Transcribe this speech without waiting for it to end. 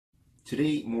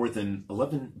Today, more than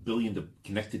 11 billion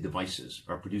connected devices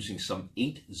are producing some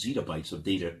 8 zettabytes of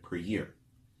data per year.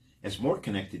 As more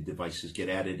connected devices get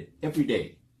added every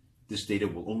day, this data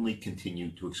will only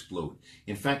continue to explode.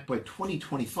 In fact, by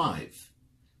 2025,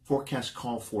 forecasts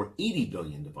call for 80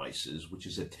 billion devices, which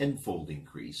is a tenfold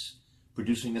increase,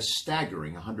 producing a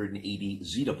staggering 180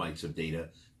 zettabytes of data,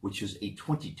 which is a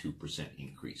 22%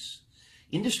 increase.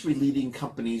 Industry-leading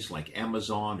companies like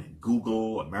Amazon and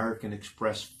Google, American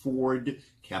Express, Ford,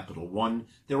 Capital One,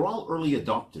 they're all early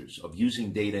adopters of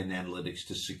using data and analytics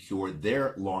to secure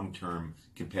their long-term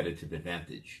competitive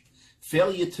advantage.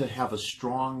 Failure to have a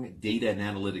strong data and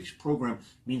analytics program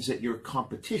means that your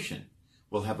competition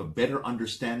will have a better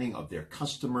understanding of their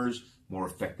customers, more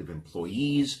effective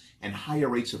employees, and higher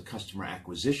rates of customer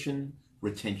acquisition,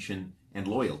 retention, and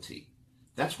loyalty.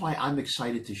 That's why I'm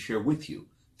excited to share with you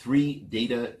 3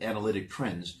 data analytic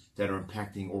trends that are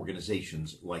impacting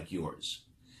organizations like yours.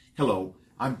 Hello,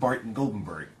 I'm Barton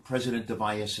Goldenberg, president of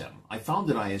ISM. I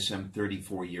founded ISM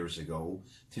 34 years ago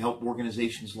to help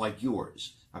organizations like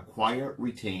yours acquire,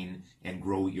 retain, and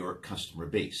grow your customer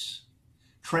base.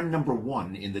 Trend number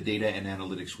 1 in the data and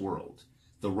analytics world,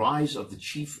 the rise of the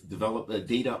Chief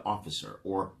Data Officer,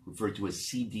 or referred to as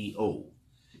CDO.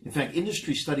 In fact,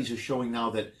 industry studies are showing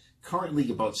now that currently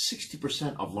about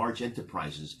 60% of large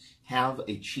enterprises have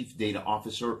a Chief Data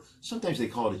Officer. Sometimes they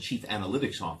call it a Chief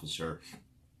Analytics Officer.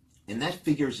 And that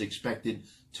figure is expected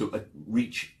to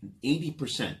reach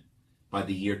 80% by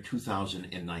the year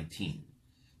 2019.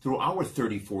 Through our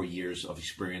 34 years of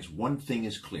experience, one thing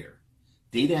is clear.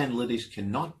 Data analytics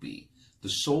cannot be the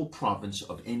sole province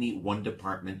of any one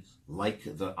department like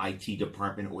the IT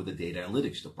department or the data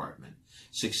analytics department.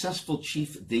 Successful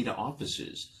chief data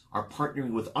offices are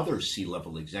partnering with other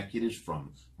C-level executives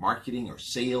from marketing or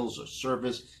sales or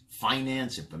service,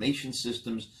 finance, information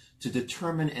systems to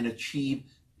determine and achieve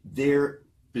their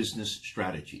business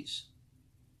strategies.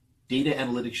 Data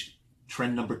analytics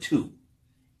trend number 2.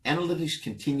 Analytics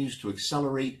continues to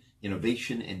accelerate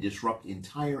innovation and disrupt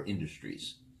entire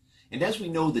industries. And as we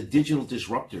know, the digital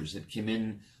disruptors that came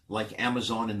in, like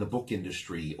Amazon in the book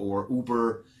industry, or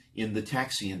Uber in the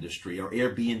taxi industry, or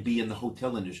Airbnb in the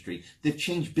hotel industry, they've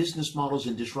changed business models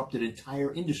and disrupted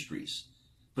entire industries.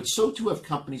 But so too have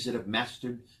companies that have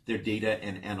mastered their data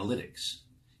and analytics.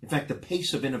 In fact, the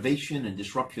pace of innovation and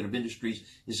disruption of industries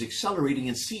is accelerating,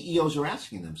 and CEOs are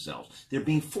asking themselves, they're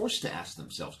being forced to ask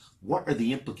themselves, what are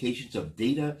the implications of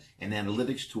data and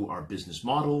analytics to our business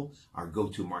model, our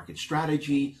go-to-market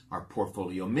strategy, our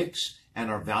portfolio mix,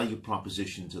 and our value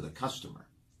proposition to the customer?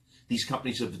 These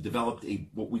companies have developed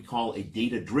what we call a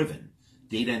data-driven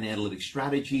data and analytics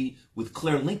strategy with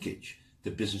clear linkage to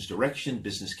business direction,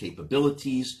 business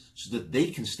capabilities, so that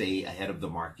they can stay ahead of the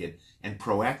market and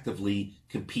proactively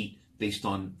compete based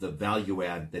on the value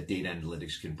add that data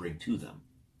analytics can bring to them.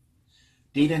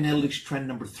 Data analytics trend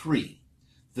number 3.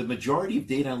 The majority of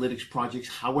data analytics projects,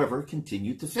 however,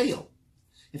 continue to fail.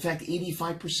 In fact,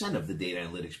 85% of the data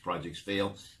analytics projects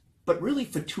fail, but really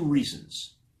for 2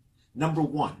 reasons. Number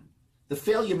 1, the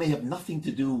failure may have nothing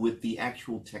to do with the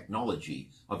actual technology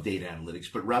of data analytics,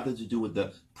 but rather to do with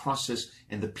the process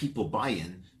and the people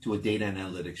buy-in to a data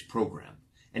analytics program.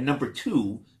 And number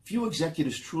 2, few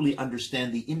executives truly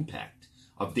understand the impact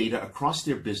of data across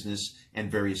their business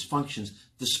and various functions,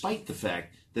 despite the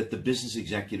fact that the business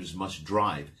executives must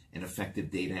drive an effective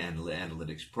data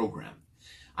analytics program.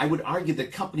 I would argue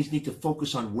that companies need to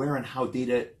focus on where and how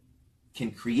data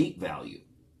can create value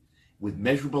with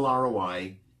measurable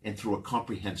ROI and through a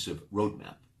comprehensive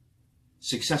roadmap.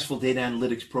 Successful data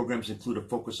analytics programs include a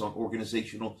focus on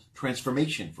organizational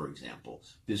transformation, for example,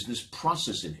 business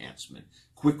process enhancement,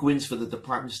 quick wins for the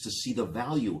departments to see the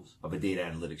value of a data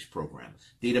analytics program,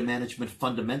 data management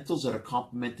fundamentals that are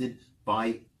complemented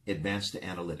by advanced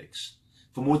analytics.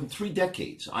 For more than 3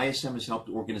 decades, ISM has helped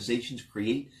organizations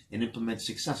create and implement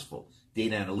successful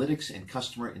data analytics and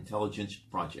customer intelligence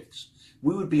projects.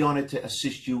 We would be honored to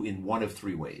assist you in one of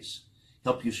 3 ways.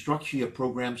 Help you structure your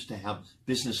programs to have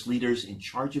business leaders in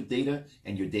charge of data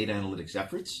and your data analytics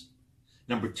efforts.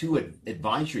 Number 2,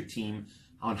 advise your team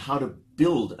on how to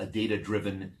build a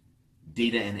data-driven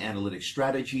data and analytics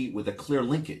strategy with a clear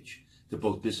linkage to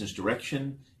both business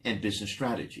direction and business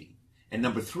strategy. And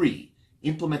number 3,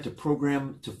 implement a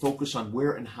program to focus on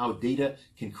where and how data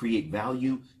can create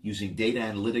value using data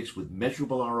analytics with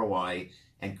measurable ROI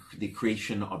and the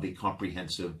creation of a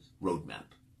comprehensive roadmap.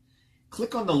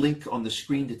 Click on the link on the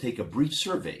screen to take a brief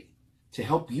survey to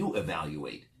help you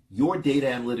evaluate your data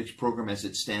analytics program as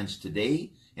it stands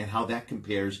today and how that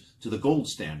compares to the gold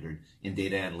standard in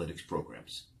data analytics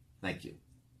programs. Thank you.